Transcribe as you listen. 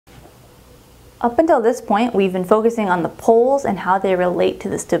up until this point, we've been focusing on the poles and how they relate to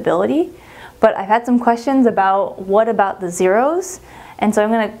the stability, but I've had some questions about what about the zeros, and so I'm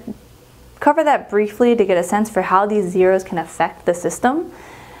going to cover that briefly to get a sense for how these zeros can affect the system.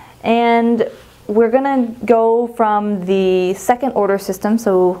 And we're going to go from the second order system,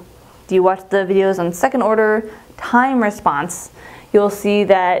 so if you watch the videos on second order time response, you'll see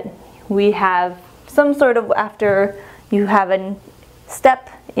that we have some sort of, after you have a step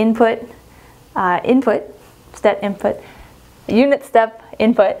input, step input, unit step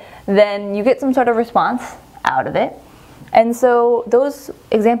input, then you get some sort of response out of it. And so those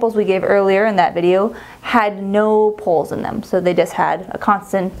examples we gave earlier in that video had no poles in them, so they just had a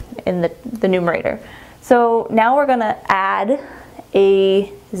constant in the numerator. So now we're going to add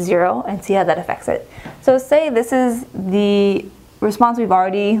a 0 and see how that affects it. So say this is the response we've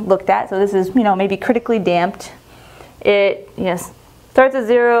already looked at, so this is, maybe critically damped. It starts at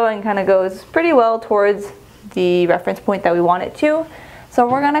 0 and kind of goes pretty well towards the reference point that we want it to. So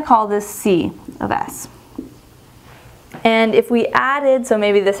we're going to call this C of S. And if we added, so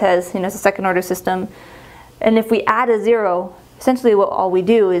maybe this has, it's a second order system, and if we add a 0, essentially all we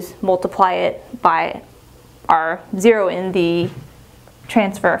do is multiply it by our 0 in the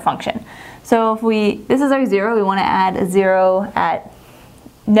transfer function. So if this is our 0, we want to add a 0 at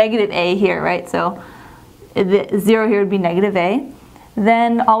negative a here, right? So the 0 here would be negative a.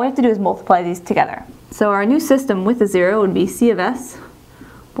 Then all we have to do is multiply these together. So our new system with the 0 would be C of S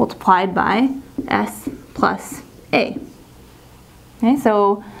multiplied by S plus A. Okay,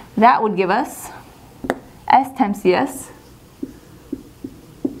 so that would give us S times CS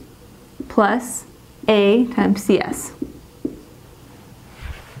plus A times CS.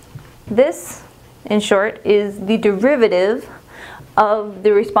 This, in short, is the derivative of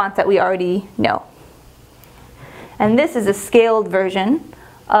the response that we already know. And this is a scaled version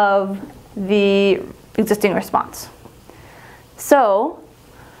of the existing response. So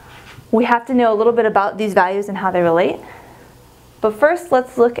we have to know a little bit about these values and how they relate. But first,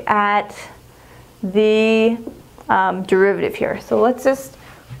 let's look at the derivative here. So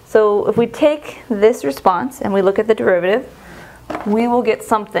if we take this response and we look at the derivative, we will get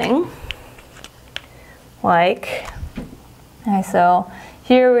something like, so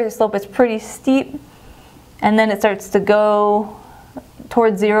here the slope is pretty steep, and then it starts to go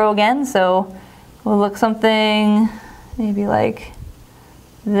towards 0 again. So we'll look something maybe like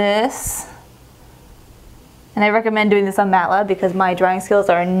this. And I recommend doing this on MATLAB because my drawing skills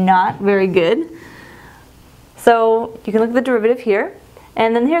are not very good. So you can look at the derivative here,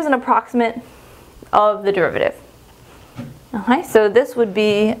 and then here's an approximate of the derivative. Okay, so this would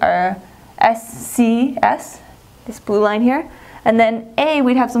be our SCS, this blue line here, and then A,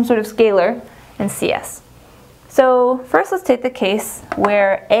 we'd have some sort of scalar, and CS. So first let's take the case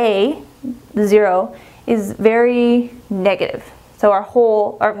where A, the 0, is very negative. So our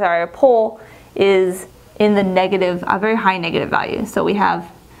pole is in the negative, a very high negative value. So we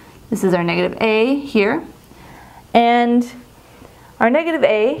have, this is our negative A here, and our negative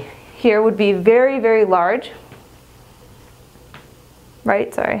A here would be very, very large.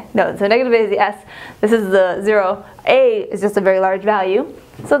 Right, sorry, no, so negative A is the S, this is the 0, A is just a very large value.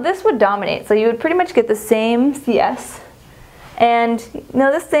 So this would dominate, so you would pretty much get the same CS. And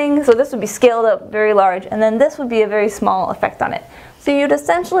this thing, so this would be scaled up very large, and then this would be a very small effect on it. So you'd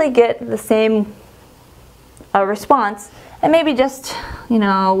essentially get the same response, and maybe just,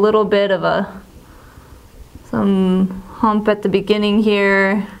 a little bit of some hump at the beginning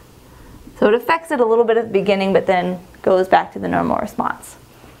here. So it affects it a little bit at the beginning, but then goes back to the normal response.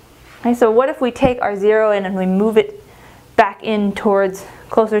 Okay, so what if we take our 0 in and we move it back in towards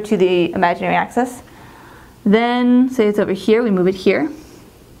closer to the imaginary axis? Then, say it's over here, we move it here.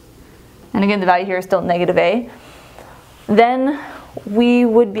 And again, the value here is still negative A. Then we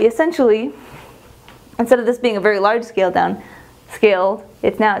would be essentially, instead of this being a very large scaled,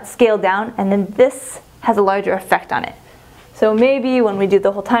 it's scaled down, and then this has a larger effect on it. So maybe when we do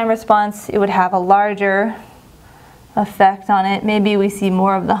the whole time response, it would have a larger effect on it. Maybe we see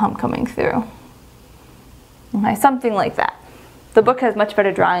more of the hump coming through. Okay, something like that. The book has much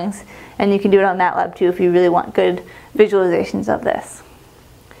better drawings, and you can do it on MATLAB too if you really want good visualizations of this.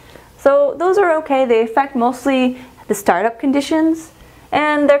 So those are okay. They affect mostly the startup conditions,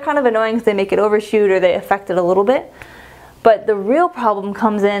 and they're kind of annoying because they make it overshoot or they affect it a little bit. But the real problem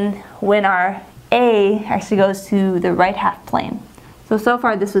comes in when our A actually goes to the right half plane. So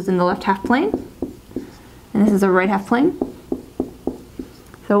far this was in the left half plane, and this is a right half plane.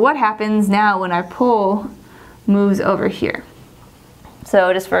 So what happens now when our pole moves over here?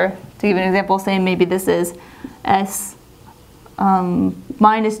 So just to give an example, say maybe this is S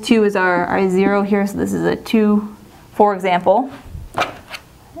minus 2 is our 0 here, so this is a 2, for example.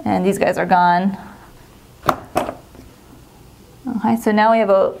 And these guys are gone. Okay, so now we have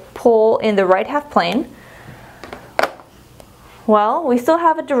a pole in the right half plane. Well, we still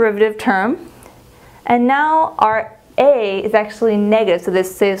have a derivative term, and now our a is actually negative, so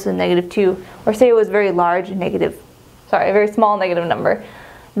this say this is negative 2, or say it was very large negative, sorry, a very small negative number,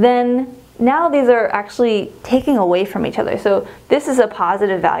 then now these are actually taking away from each other. So this is a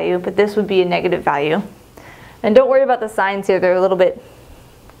positive value, but this would be a negative value. And don't worry about the signs here, they're a little bit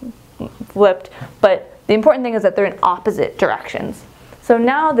flipped, but the important thing is that they're in opposite directions. So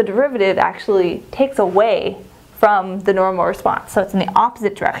now the derivative actually takes away from the normal response, so it's in the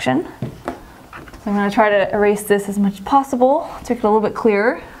opposite direction. So I'm going to try to erase this as much as possible to make it a little bit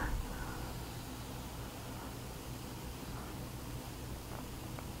clearer.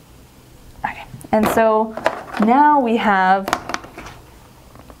 Okay, and so now we have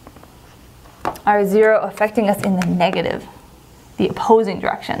our 0 affecting us in the negative, the opposing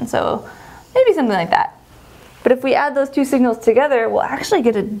direction, so maybe something like that. But if we add those two signals together, we'll actually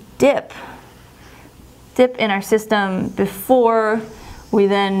get a dip in our system before we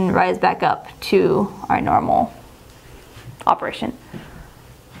then rise back up to our normal operation.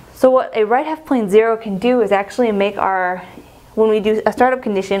 So what a right half plane 0 can do is actually make our, when we do a startup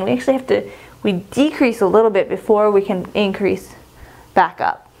condition, we actually have to, we decrease a little bit before we can increase back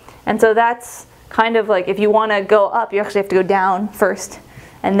up. And so that's kind of like if you want to go up, you actually have to go down first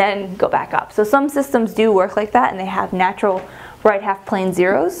and then go back up. So some systems do work like that, and they have natural right half plane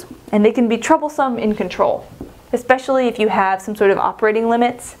zeros, and they can be troublesome in control, especially if you have some sort of operating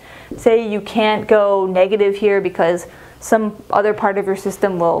limits. Say you can't go negative here because some other part of your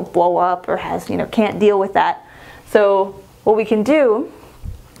system will blow up or has, can't deal with that. So what we can do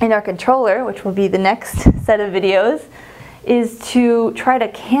in our controller, which will be the next set of videos, is to try to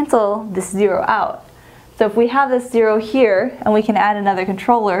cancel this 0 out. So if we have this 0 here, and we can add another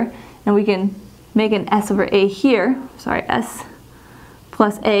controller, and we can make an s over a here, sorry, s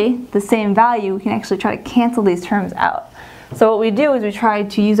plus a, the same value, we can actually try to cancel these terms out. So what we do is we try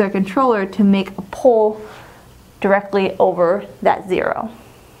to use our controller to make a pole directly over that 0,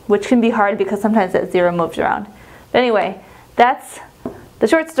 which can be hard because sometimes that 0 moves around. But anyway, that's the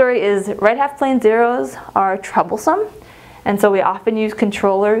short story is right half plane zeros are troublesome, and so we often use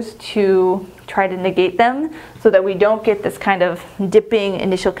controllers to try to negate them so that we don't get this kind of dipping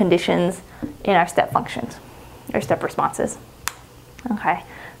initial conditions in our step functions or step responses. Okay,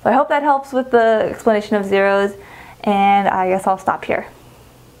 so I hope that helps with the explanation of zeros, and I guess I'll stop here.